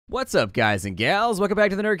What's up, guys and gals? Welcome back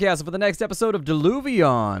to the Nerdcast for the next episode of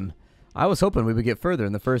Diluvion. I was hoping we would get further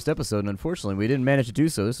in the first episode, and unfortunately we didn't manage to do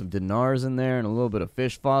so. There's some dinars in there and a little bit of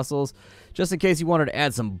fish fossils, just in case you wanted to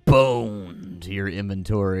add some bone to your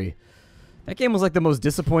inventory. That game was like the most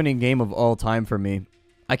disappointing game of all time for me.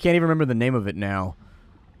 I can't even remember the name of it now.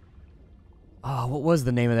 Oh, what was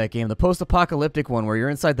the name of that game? The post-apocalyptic one where you're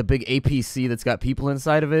inside the big APC that's got people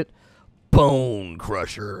inside of it? Bone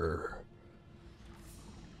Crusher.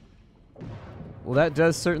 Well, that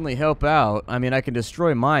does certainly help out. I mean, I can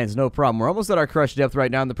destroy mines, no problem. We're almost at our crush depth right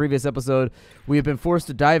now. In the previous episode, we have been forced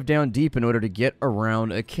to dive down deep in order to get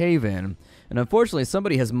around a cave-in. And unfortunately,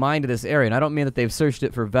 somebody has mined this area, and I don't mean that they've searched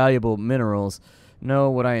it for valuable minerals. No,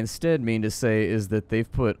 what I instead mean to say is that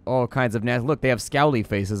they've put all kinds of nasty... Look, they have scowly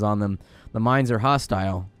faces on them. The mines are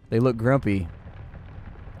hostile. They look grumpy.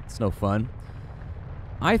 It's no fun.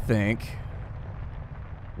 I think...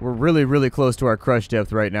 we're really, really close to our crush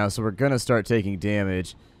depth right now, so we're going to start taking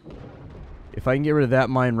damage. If I can get rid of that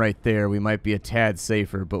mine right there, we might be a tad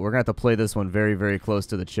safer, but we're going to have to play this one very, very close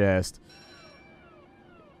to the chest.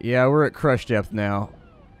 Yeah, we're at crush depth now.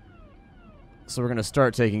 So we're going to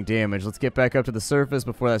start taking damage. Let's get back up to the surface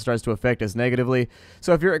before that starts to affect us negatively.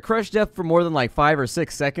 So if you're at crush depth for more than like 5 or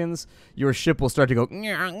 6 seconds, your ship will start to go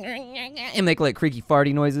and make like creaky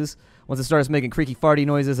farty noises. Once it starts making creaky farty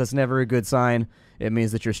noises, that's never a good sign. It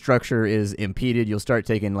means that your structure is impeded. You'll start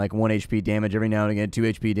taking like 1 HP damage every now and again, 2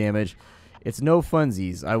 HP damage. It's no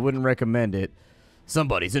funsies. I wouldn't recommend it.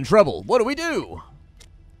 Somebody's in trouble. What do we do?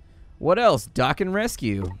 What else? Dock and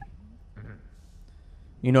rescue.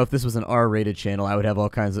 You know, if this was an R-rated channel, I would have all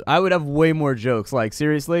kinds of... I would have way more jokes. Like,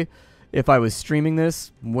 seriously, if I was streaming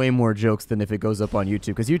this, way more jokes than if it goes up on YouTube.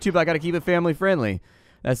 Because YouTube, I got to keep it family friendly.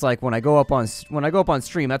 That's like when I go up on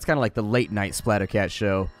stream, that's kind of like the late night Splattercat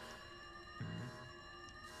show.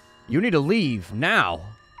 You need to leave now.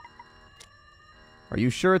 Are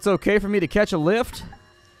you sure it's okay for me to catch a lift?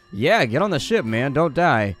 Yeah, get on the ship, man. Don't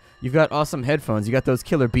die. You've got awesome headphones. You got those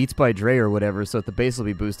killer Beats by Dre or whatever, so that the bass will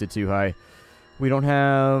be boosted too high. We don't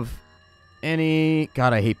have any...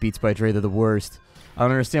 God, I hate Beats by Dre. They're the worst. I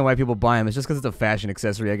don't understand why people buy them. It's just because it's a fashion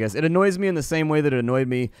accessory, I guess. It annoys me in the same way that it annoyed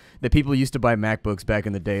me that people used to buy MacBooks back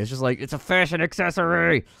in the day. It's just like, it's a fashion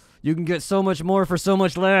accessory. You can get so much more for so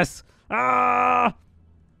much less. Ah!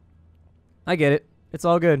 I get it. It's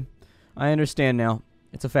all good. I understand now.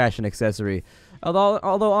 It's a fashion accessory.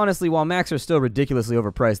 Although honestly, while Macs are still ridiculously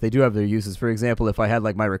overpriced, they do have their uses. For example, if I had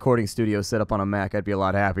like my recording studio set up on a Mac, I'd be a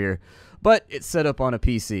lot happier. But it's set up on a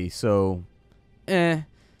PC, so...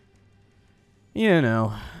 You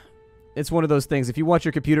know, it's one of those things. If you want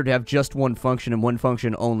your computer to have just one function and one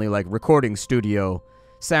function only, like recording studio,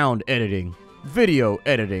 sound editing, video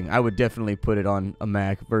editing, I would definitely put it on a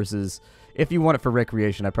Mac versus if you want it for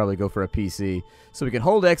recreation, I'd probably go for a PC. So we can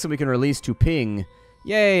hold X and we can release to ping.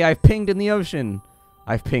 Yay, I've pinged in the ocean.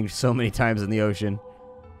 I've pinged so many times in the ocean.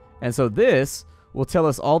 And so this will tell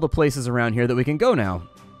us all the places around here that we can go now.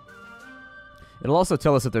 It'll also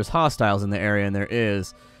tell us if there's hostiles in the area, and there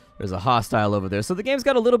is. There's a hostile over there. So the game's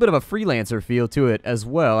got a little bit of a Freelancer feel to it as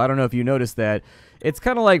well. I don't know if you noticed that. It's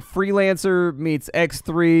kind of like Freelancer meets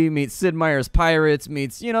X3 meets Sid Meier's Pirates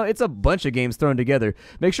meets, you know, it's a bunch of games thrown together.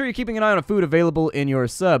 Make sure you're keeping an eye on food available in your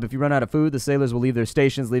sub. If you run out of food, the sailors will leave their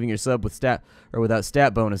stations, leaving your sub with stat or without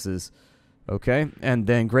stat bonuses. Okay, and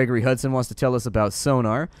then Gregory Hudson wants to tell us about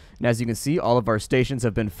Sonar. And as you can see, all of our stations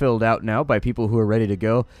have been filled out now by people who are ready to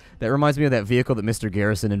go. That reminds me of that vehicle that Mr.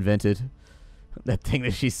 Garrison invented. That thing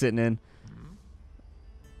that she's sitting in.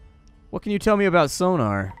 What can you tell me about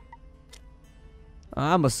Sonar?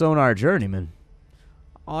 I'm a Sonar journeyman.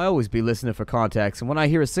 I'll always be listening for contacts, and when I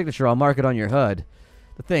hear a signature, I'll mark it on your HUD.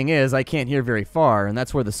 The thing is, I can't hear very far, and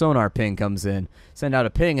that's where the Sonar ping comes in. Send out a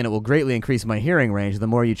ping, and it will greatly increase my hearing range. The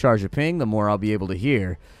more you charge a ping, the more I'll be able to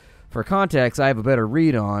hear. For contacts, I have a better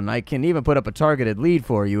read on. I can even put up a targeted lead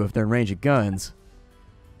for you if they're in range of guns.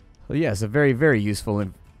 So yes, a very, very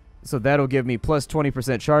useful... So that'll give me plus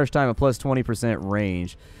 20% charge time and plus 20%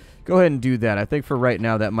 range. Go ahead and do that. I think for right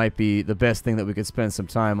now that might be the best thing that we could spend some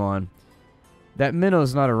time on. That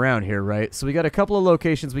minnow's not around here, right? So we got a couple of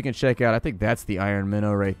locations we can check out. I think that's the iron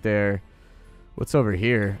minnow right there. What's over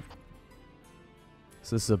here?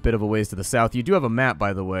 So this is a bit of a ways to the south. You do have a map,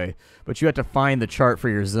 by the way, but you have to find the chart for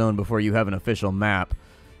your zone before you have an official map,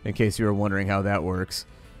 in case you were wondering how that works.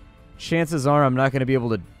 Chances are I'm not going to be able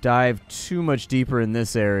to dive too much deeper in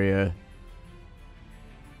this area.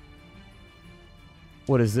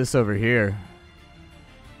 What is this over here?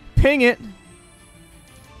 Ping it! We've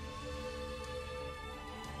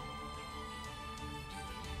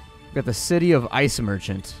got the City of Ice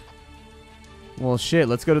Merchant. Well, shit,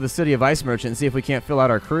 let's go to the City of Ice Merchant and see if we can't fill out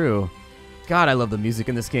our crew. God, I love the music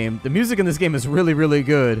in this game. The music in this game is really, really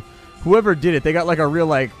good. Whoever did it, they got like a real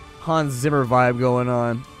like Hans Zimmer vibe going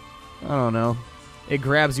on. I don't know. It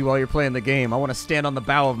grabs you while you're playing the game. I want to stand on the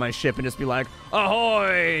bow of my ship and just be like,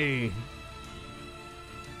 ahoy!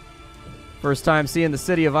 First time seeing the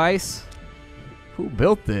City of Ice? Who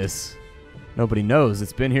built this? Nobody knows.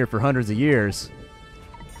 It's been here for hundreds of years.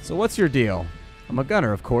 So what's your deal? I'm a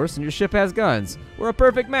gunner, of course, and your ship has guns. We're a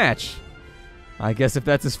perfect match. I guess if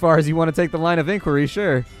that's as far as you want to take the line of inquiry,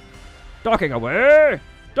 sure. Docking away!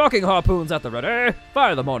 Docking harpoons at the ready.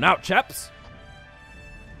 Fire them on out, chaps.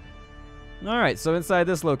 Alright, so inside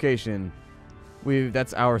this location,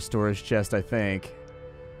 that's our storage chest, I think.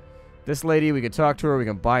 This lady, we can talk to her, we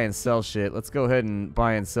can buy and sell shit. Let's go ahead and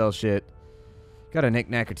buy and sell shit. Got a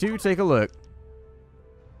knick-knack or two, take a look.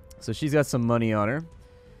 So she's got some money on her.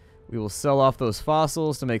 We will sell off those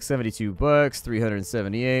fossils to make 72 bucks,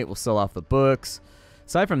 378. We'll sell off the books.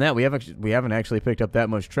 Aside from that, we haven't actually picked up that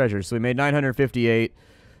much treasure, so we made 958.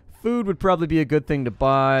 Food would probably be a good thing to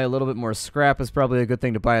buy. A little bit more scrap is probably a good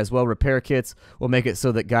thing to buy as well. Repair kits will make it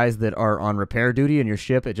so that guys that are on repair duty in your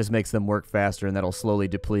ship, it just makes them work faster, and that'll slowly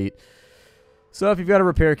deplete. So if you've got a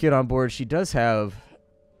repair kit on board, she does have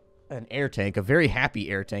an air tank, a very happy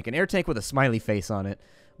air tank, an air tank with a smiley face on it.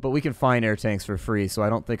 But we can find air tanks for free, so I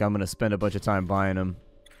don't think I'm going to spend a bunch of time buying them.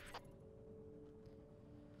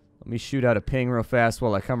 Let me shoot out a ping real fast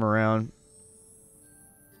while I come around.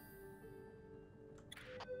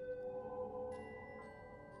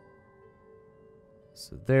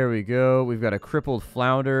 So there we go. We've got a crippled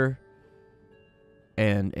flounder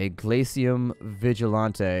and a glacium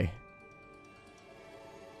vigilante.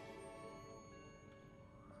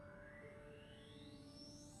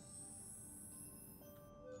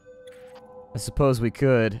 I suppose we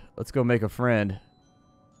could. Let's go make a friend.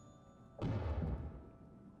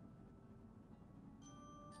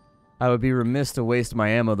 I would be remiss to waste my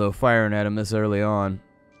ammo, though, firing at him this early on.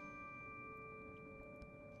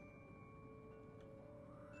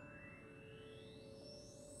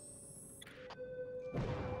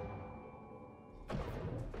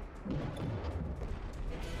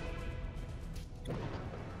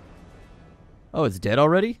 Oh, it's dead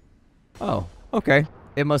already? Oh, okay.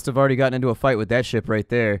 It must have already gotten into a fight with that ship right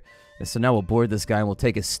there. And so now we'll board this guy and we'll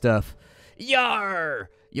take his stuff. Yar!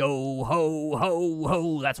 Yo ho ho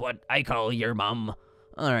ho, that's what I call your mom.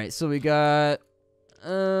 Alright, so we got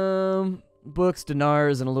books,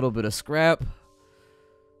 dinars, and a little bit of scrap.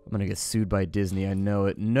 I'm gonna get sued by Disney, I know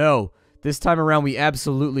it. No! This time around we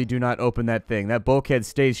absolutely do not open that thing. That bulkhead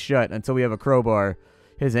stays shut until we have a crowbar.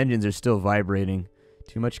 His engines are still vibrating.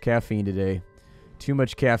 Too much caffeine today. Too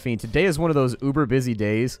much caffeine. Today is one of those uber busy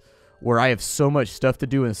days where I have so much stuff to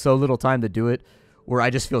do and so little time to do it, where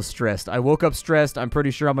I just feel stressed. I woke up stressed. I'm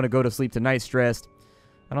pretty sure I'm going to go to sleep tonight stressed.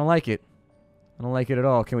 I don't like it. I don't like it at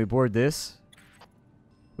all. Can we board this?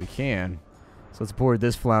 We can. So let's board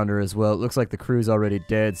this flounder as well. It looks like the crew's already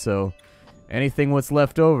dead, so anything what's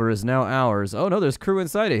left over is now ours. Oh no, there's crew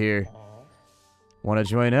inside of here. Want to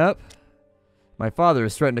join up? My father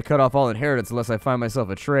is threatened to cut off all inheritance unless I find myself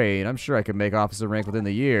a trade. I'm sure I could make officer rank within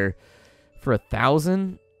the year. For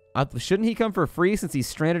 1,000? Shouldn't he come for free since he's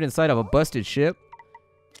stranded inside of a busted ship?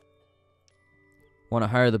 Want to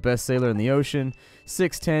hire the best sailor in the ocean.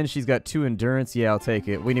 610, she's got 2 endurance. Yeah, I'll take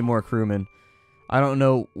it. We need more crewmen. I don't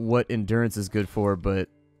know what endurance is good for, but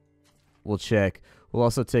we'll check. We'll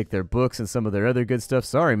also take their books and some of their other good stuff.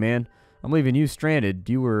 Sorry, man. I'm leaving you stranded.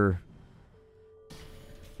 You were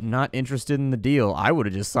not interested in the deal. I would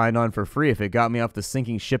have just signed on for free if it got me off the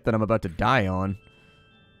sinking ship that I'm about to die on.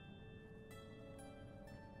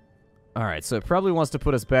 Alright, so it probably wants to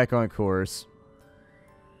put us back on course.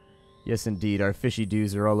 Yes, indeed. Our fishy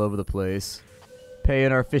dues are all over the place.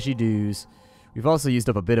 Paying our fishy dues. We've also used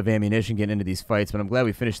up a bit of ammunition getting into these fights, but I'm glad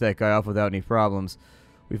we finished that guy off without any problems.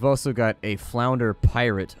 We've also got a flounder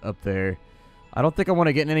pirate up there. I don't think I want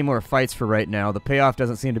to get in any more fights for right now. The payoff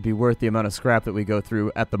doesn't seem to be worth the amount of scrap that we go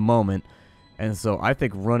through at the moment. And so I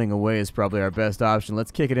think running away is probably our best option.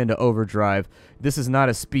 Let's kick it into overdrive. This is not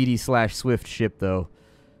a speedy/swift ship, though.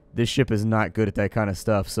 This ship is not good at that kind of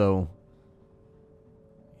stuff, so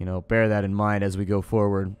you know, bear that in mind as we go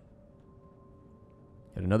forward.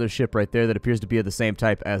 Got another ship right there that appears to be of the same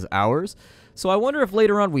type as ours. So I wonder if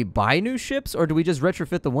later on we buy new ships, or do we just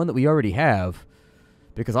retrofit the one that we already have?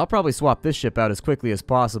 Because I'll probably swap this ship out as quickly as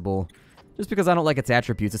possible, just because I don't like its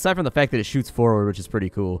attributes, aside from the fact that it shoots forward, which is pretty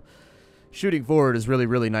cool. Shooting forward is really,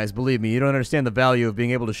 really nice. Believe me, you don't understand the value of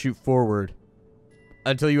being able to shoot forward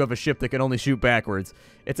until you have a ship that can only shoot backwards.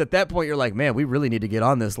 It's at that point you're like, man, we really need to get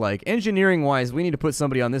on this. Like, engineering-wise, we need to put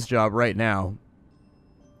somebody on this job right now.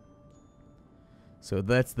 So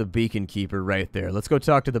that's the beacon keeper right there. Let's go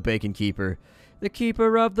talk to the bacon keeper. The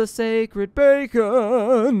keeper of the sacred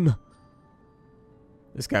bacon!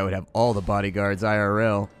 This guy would have all the bodyguards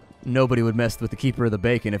IRL. Nobody would mess with the keeper of the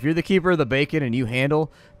bacon. If you're the keeper of the bacon and you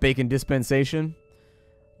handle bacon dispensation,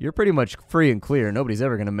 you're pretty much free and clear. Nobody's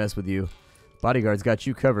ever going to mess with you. Bodyguards got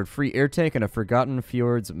you covered. Free air tank and a Forgotten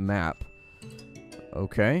Fjords map.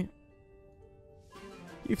 Okay.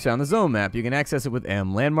 You've found the zone map. You can access it with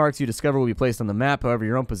M. Landmarks you discover will be placed on the map. However,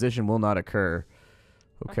 your own position will not occur.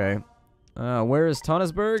 Okay. Where is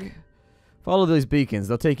Tonnesburg? Follow these beacons.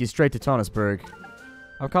 They'll take you straight to Tonnesburg.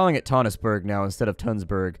 I'm calling it Tonnesburg now instead of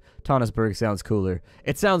Tunsburg. Tonnesburg sounds cooler.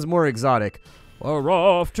 It sounds more exotic. We're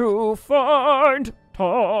off to find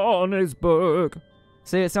Tonnesburg.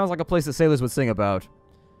 See, it sounds like a place that sailors would sing about.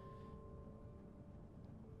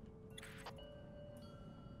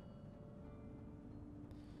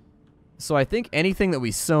 So I think anything that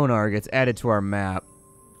we sonar gets added to our map.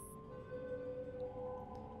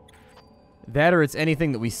 That or it's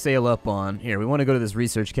anything that we sail up on. Here, we want to go to this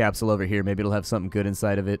research capsule over here. Maybe it'll have something good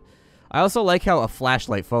inside of it. I also like how a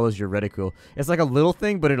flashlight follows your reticle. It's like a little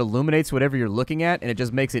thing, but it illuminates whatever you're looking at, and it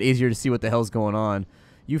just makes it easier to see what the hell's going on.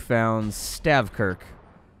 You found Stavkirk.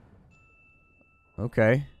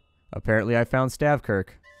 Okay. Apparently I found Stavkirk.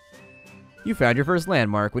 You found your first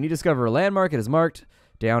landmark. When you discover a landmark, it is marked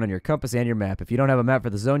down on your compass and your map. If you don't have a map for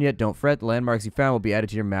the zone yet, don't fret. The landmarks you found will be added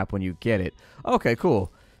to your map when you get it. Okay,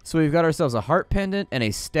 cool. So we've got ourselves a heart pendant and a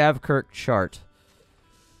Stavkirk chart.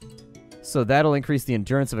 So that'll increase the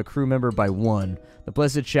endurance of a crew member by 1. The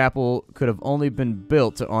Blessed Chapel could have only been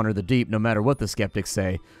built to honor the deep, no matter what the skeptics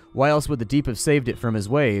say. Why else would the deep have saved it from his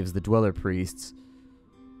waves, the Dweller Priests?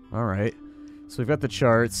 Alright. So we've got the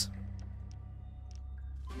charts.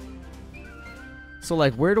 So,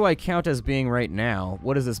 like, where do I count as being right now?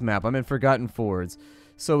 What is this map? I'm in Forgotten Fords.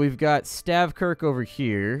 So we've got Stavkirk over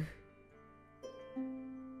here.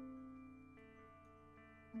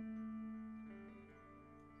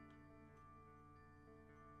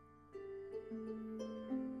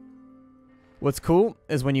 What's cool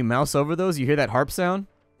is when you mouse over those, you hear that harp sound.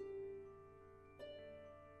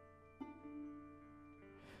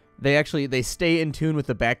 They stay in tune with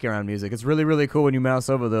the background music. It's really, really cool when you mouse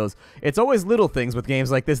over those. It's always little things with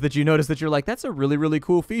games like this that you notice that you're like, that's a really, really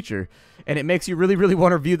cool feature. And it makes you really, really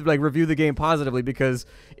want to review the game positively because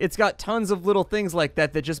it's got tons of little things like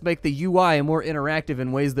that that just make the UI more interactive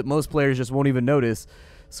in ways that most players just won't even notice.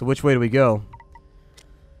 So which way do we go?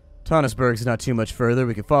 Tonnesburg's not too much further.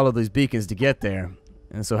 We can follow these beacons to get there.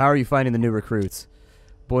 And so how are you finding the new recruits?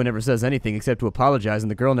 Boy never says anything except to apologize,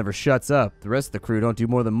 and the girl never shuts up. The rest of the crew don't do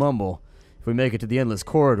more than mumble. If we make it to the endless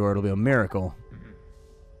corridor, it'll be a miracle.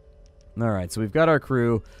 Alright, so we've got our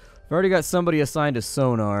crew. We've already got somebody assigned to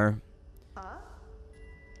Sonar.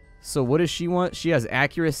 So what does she want? She has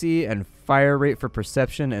accuracy and fire rate for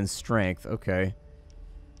perception and strength. Okay.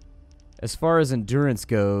 As far as endurance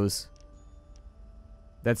goes,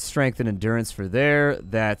 that's strength and endurance for there.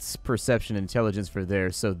 That's perception and intelligence for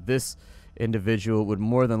there. So this individual would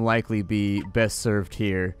more than likely be best served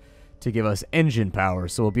here to give us engine power,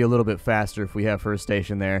 so we'll be a little bit faster if we have her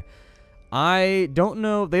stationed there. I don't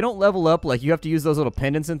know. They don't level up. Like, you have to use those little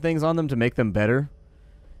pendants and things on them to make them better,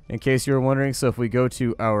 in case you were wondering. So if we go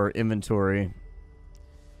to our inventory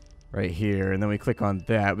right here, and then we click on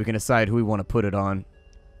that, we can decide who we want to put it on.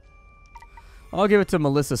 I'll give it to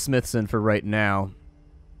Melissa Smithson for right now.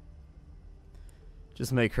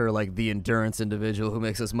 Just make her like the endurance individual who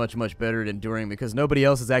makes us much, much better at enduring, because nobody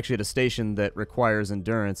else is actually at a station that requires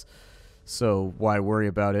endurance. So why worry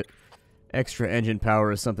about it? Extra engine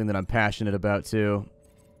power is something that I'm passionate about too.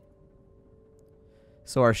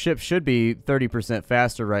 So our ship should be 30%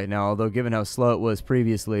 faster right now, although given how slow it was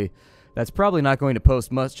previously, that's probably not going to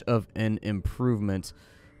post much of an improvement.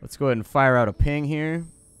 Let's go ahead and fire out a ping here.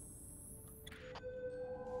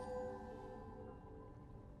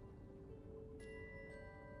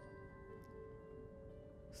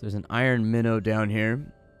 There's an iron minnow down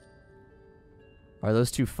here. Are those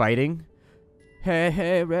two fighting? Hey,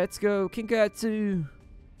 hey, let's go, Kinkatsu.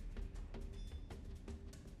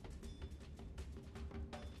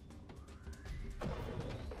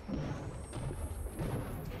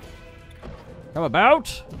 How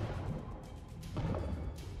about?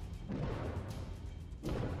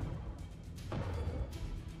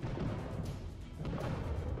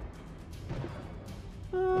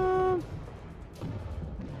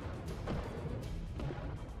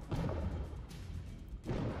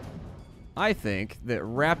 I think that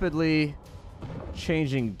rapidly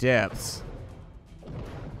changing depths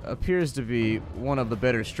appears to be one of the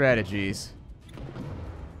better strategies.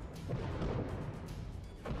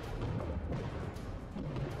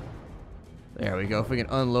 There we go. If we can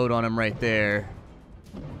unload on him right there.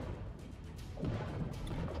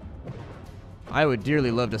 I would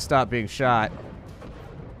dearly love to stop being shot.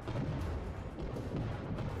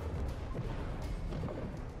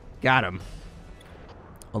 Got him.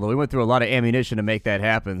 Although we went through a lot of ammunition to make that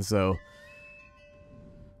happen, so...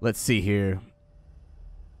 Let's see here.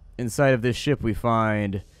 Inside of this ship we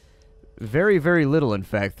find very, very little, in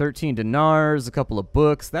fact. 13 dinars, a couple of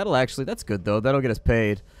books. That's good, though. That'll get us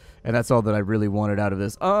paid. And that's all that I really wanted out of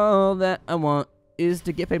this. All that I want is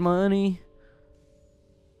to get paid money.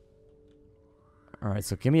 Alright,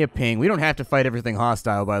 so give me a ping. We don't have to fight everything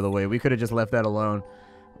hostile, by the way. We could have just left that alone.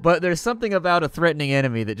 But there's something about a threatening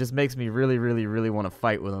enemy that just makes me really, really, really want to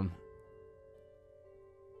fight with them.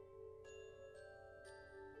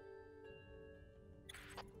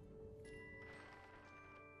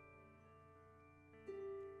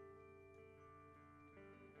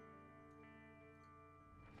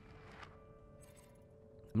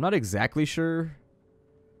 I'm not exactly sure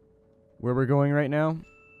where we're going right now.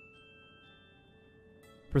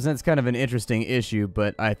 Presents kind of an interesting issue,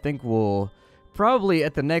 but I think we'll probably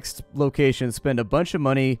at the next location spend a bunch of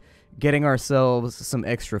money getting ourselves some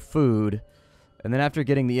extra food. And then after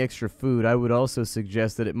getting the extra food, I would also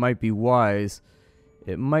suggest that it might be wise.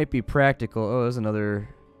 It might be practical. Oh, there's another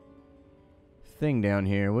thing down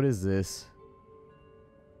here. What is this?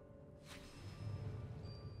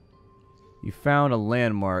 You found a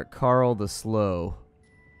landmark, Carl the Slow.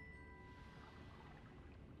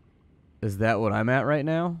 Is that what I'm at right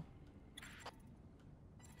now?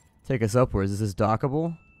 Take us upwards. Is this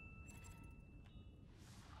dockable?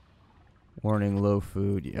 Warning, low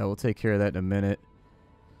food. Yeah, we'll take care of that in a minute.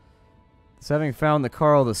 So having found the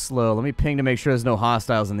Carl the Slow, let me ping to make sure there's no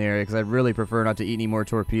hostiles in the area, because I'd really prefer not to eat any more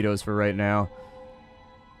torpedoes for right now.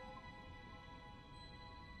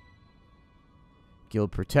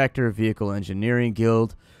 Guild Protector, Vehicle Engineering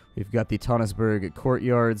Guild. We've got the Tonnesburg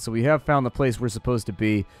Courtyard, so we have found the place we're supposed to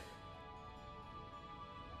be.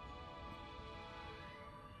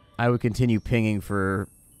 I would continue pinging for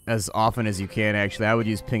as often as you can, actually. I would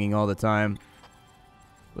use pinging all the time.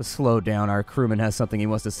 Let's slow down. Our crewman has something he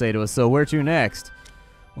wants to say to us. So where to next?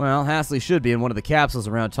 Well, Hasley should be in one of the capsules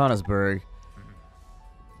around Tonnesburg.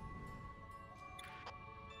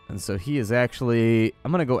 And so he is actually...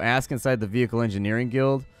 I'm going to go ask inside the Vehicle Engineering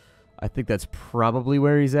Guild. I think that's probably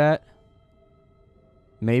where he's at.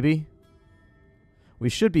 Maybe. We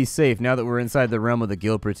should be safe now that we're inside the realm of the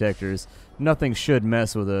Guild Protectors. Nothing should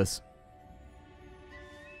mess with us.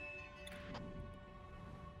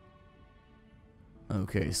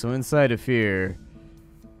 Okay, so inside of here...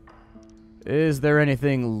 Is there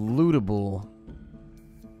anything lootable?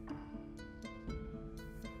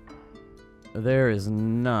 There is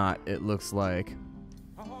not, it looks like.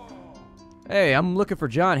 Hey, I'm looking for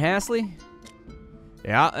John Hasley.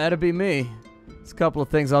 Yeah, that'd be me. There's a couple of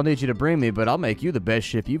things I'll need you to bring me, but I'll make you the best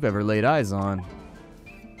ship you've ever laid eyes on.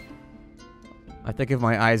 I think if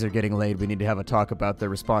my eyes are getting laid, we need to have a talk about their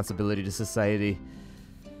responsibility to society.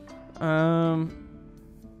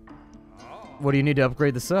 What do you need to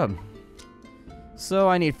upgrade the sub? So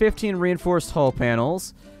I need 15 reinforced hull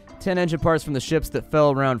panels, 10 engine parts from the ships that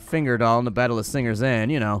fell around Fingerdahl in the Battle of Singer's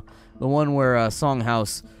End. You know, the one where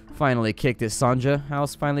Songhouse finally kicked it. Sonja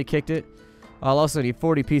House finally kicked it. I'll also need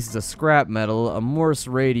 40 pieces of scrap metal, a Morse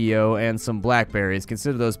radio, and some blackberries.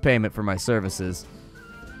 Consider those payment for my services.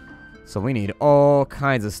 So we need all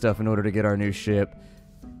kinds of stuff in order to get our new ship.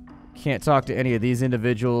 Can't talk to any of these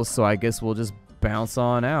individuals, so I guess we'll just bounce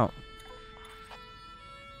on out.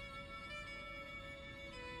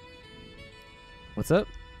 What's up?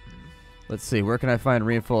 Let's see, where can I find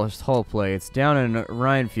reinforced hull plate? It's down in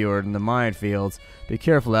Rhinefjord in the minefields. Be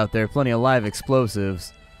careful out there, plenty of live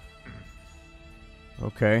explosives.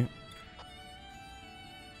 Okay.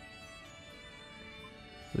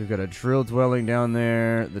 So we've got a drill dwelling down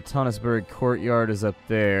there. The Tonnesburg Courtyard is up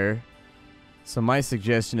there. So my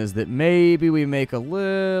suggestion is that maybe we make a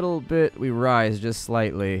little bit, we rise just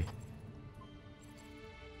slightly.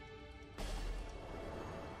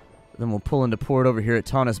 Then we'll pull into port over here at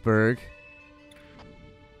Tonnesburg.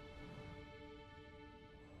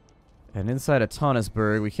 And inside of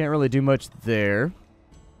Tonnesburg, we can't really do much there.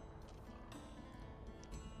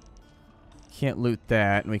 Can't loot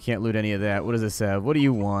that, and we can't loot any of that. What does this have? What do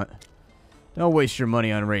you want? Don't waste your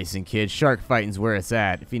money on racing, kid. Shark fighting's where it's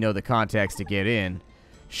at, if you know the contacts to get in.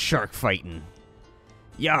 Shark fighting.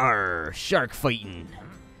 Yar, shark fighting.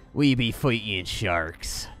 We be fighting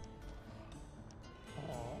sharks.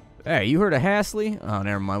 Hey, you heard of Hasley? Oh,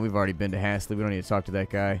 never mind. We've already been to Hasley. We don't need to talk to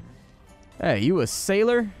that guy. Hey, you a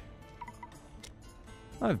sailor?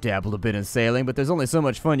 I've dabbled a bit in sailing, but there's only so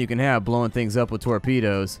much fun you can have blowing things up with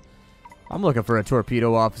torpedoes. I'm looking for a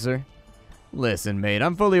torpedo officer. Listen, mate,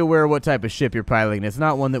 I'm fully aware of what type of ship you're piloting. It's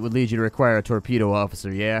not one that would lead you to require a torpedo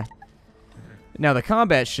officer, yeah? Now, the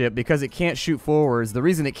combat ship, because it can't shoot forwards, the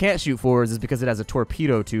reason it can't shoot forwards is because it has a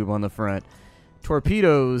torpedo tube on the front.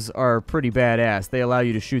 Torpedoes are pretty badass. They allow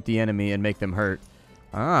you to shoot the enemy and make them hurt.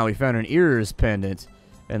 Ah, we found an ears pendant.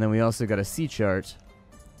 And then we also got a sea chart.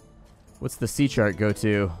 What's the sea chart go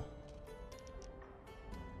to?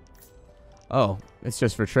 Oh, it's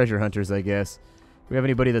just for treasure hunters, I guess. Do we have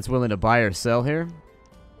anybody that's willing to buy or sell here?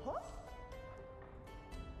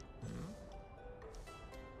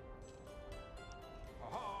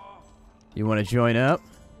 You want to join up?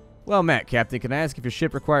 Well, Matt, Captain, can I ask if your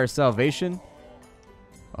ship requires salvation?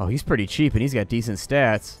 Oh, he's pretty cheap and he's got decent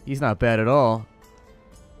stats. He's not bad at all.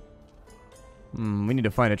 We need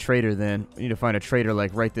to find a trader then. We need to find a trader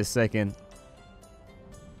like right this second.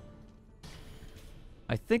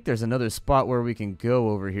 I think there's another spot where we can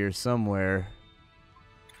go over here somewhere.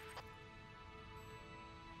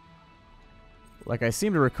 Like, I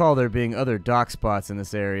seem to recall there being other dock spots in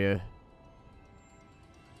this area.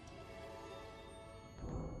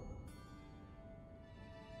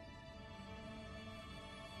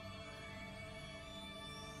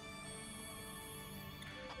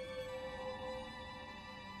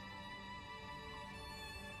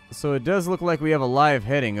 So it does look like we have a live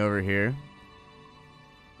heading over here.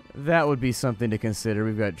 That would be something to consider.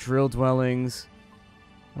 We've got drill dwellings.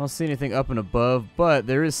 I don't see anything up and above, but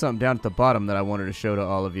there is something down at the bottom that I wanted to show to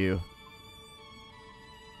all of you.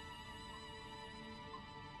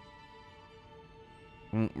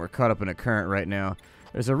 We're caught up in a current right now.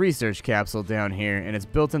 There's a research capsule down here, and it's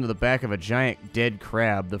built into the back of a giant dead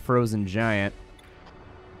crab, the frozen giant.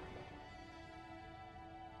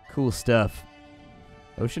 Cool stuff.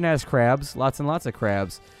 Ocean has crabs, lots and lots of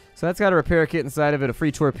crabs. So that's got a repair kit inside of it, a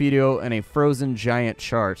free torpedo, and a frozen giant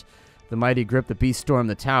chart. The mighty grip the beast stormed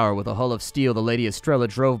the tower. With a hull of steel, the Lady Estrella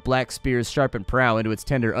drove Black Spear's sharpened prow into its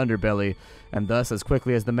tender underbelly, and thus, as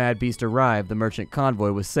quickly as the mad beast arrived, the merchant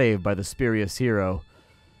convoy was saved by the spurious hero.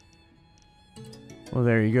 Well,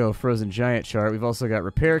 there you go, frozen giant chart. We've also got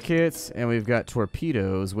repair kits, and we've got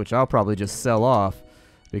torpedoes, which I'll probably just sell off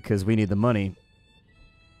because we need the money.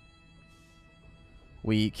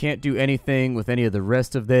 We can't do anything with any of the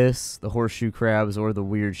rest of this, the horseshoe crabs or the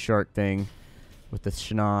weird shark thing with the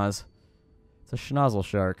schnoz. It's a schnozzle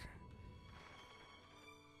shark.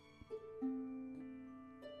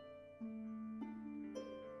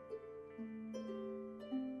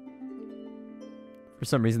 For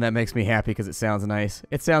some reason that makes me happy because it sounds nice.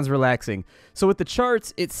 It sounds relaxing. So with the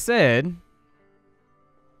charts, it said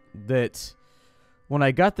that when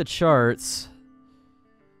I got the charts,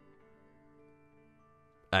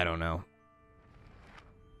 I don't know.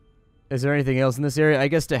 Is there anything else in this area? I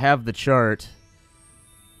guess to have the chart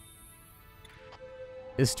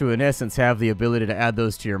is to, in essence, have the ability to add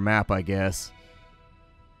those to your map, I guess.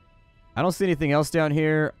 I don't see anything else down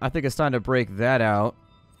here. I think it's time to break that out.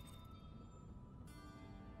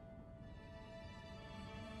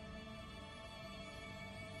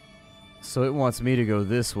 So it wants me to go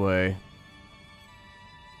this way.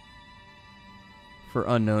 For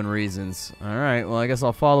unknown reasons. Alright, well, I guess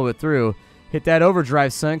I'll follow it through. Hit that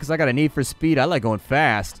overdrive, son, because I got a need for speed. I like going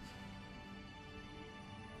fast.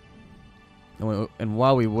 And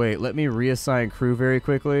while we wait, let me reassign crew very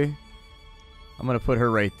quickly. I'm going to put her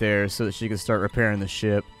right there so that she can start repairing the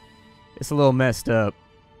ship. It's a little messed up.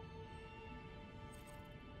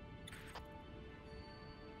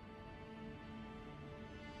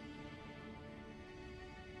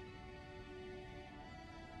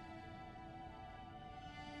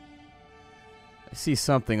 I see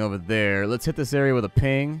something over there. Let's hit this area with a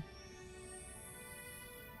ping.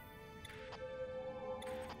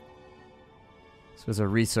 So there's a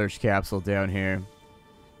research capsule down here.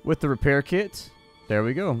 With the repair kit, there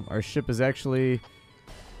we go. Our ship is actually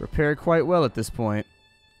repaired quite well at this point.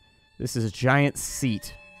 This is a giant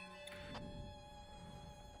seat.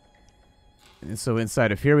 And so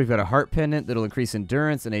inside of here, we've got a heart pendant that'll increase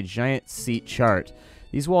endurance and a giant seat chart.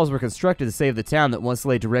 These walls were constructed to save the town that once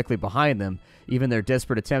lay directly behind them. Even their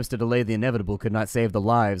desperate attempts to delay the inevitable could not save the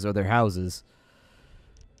lives or their houses.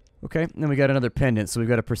 Okay, and then we got another pendant. So we've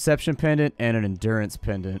got a perception pendant and an endurance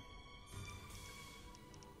pendant.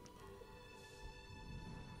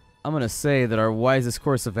 I'm going to say that our wisest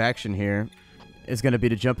course of action here is going to be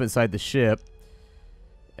to jump inside the ship.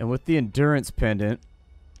 And with the endurance pendant,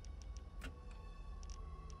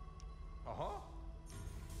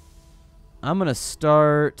 I'm going to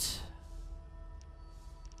start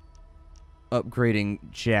upgrading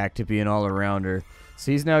Jack to be an all-arounder.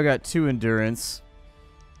 So he's now got 2 endurance.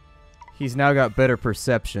 He's now got better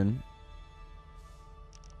perception.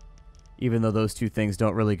 Even though those two things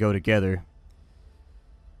don't really go together.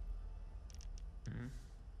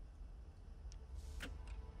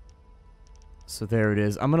 So there it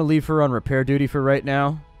is. I'm going to leave her on repair duty for right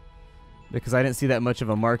now, because I didn't see that much of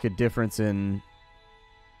a marked difference in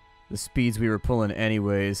the speeds we were pulling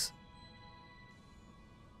anyways.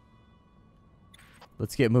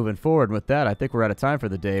 Let's get moving forward. And with that, I think we're out of time for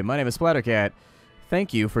the day. My name is Splattercat.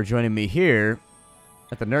 Thank you for joining me here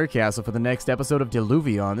at the Nerd Castle for the next episode of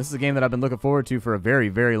Diluvion. This is a game that I've been looking forward to for a very,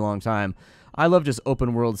 very long time. I love just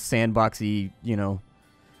open world, sandboxy, you know,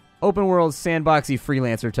 open world, sandboxy,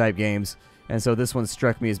 freelancer type games. And so this one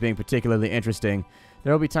struck me as being particularly interesting.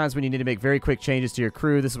 There will be times when you need to make very quick changes to your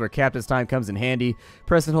crew. This is where Captain's Time comes in handy.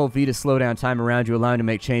 Press and hold V to slow down time around you, allowing you to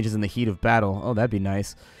make changes in the heat of battle. Oh, that'd be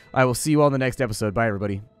nice. I will see you all in the next episode. Bye,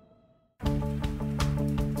 everybody.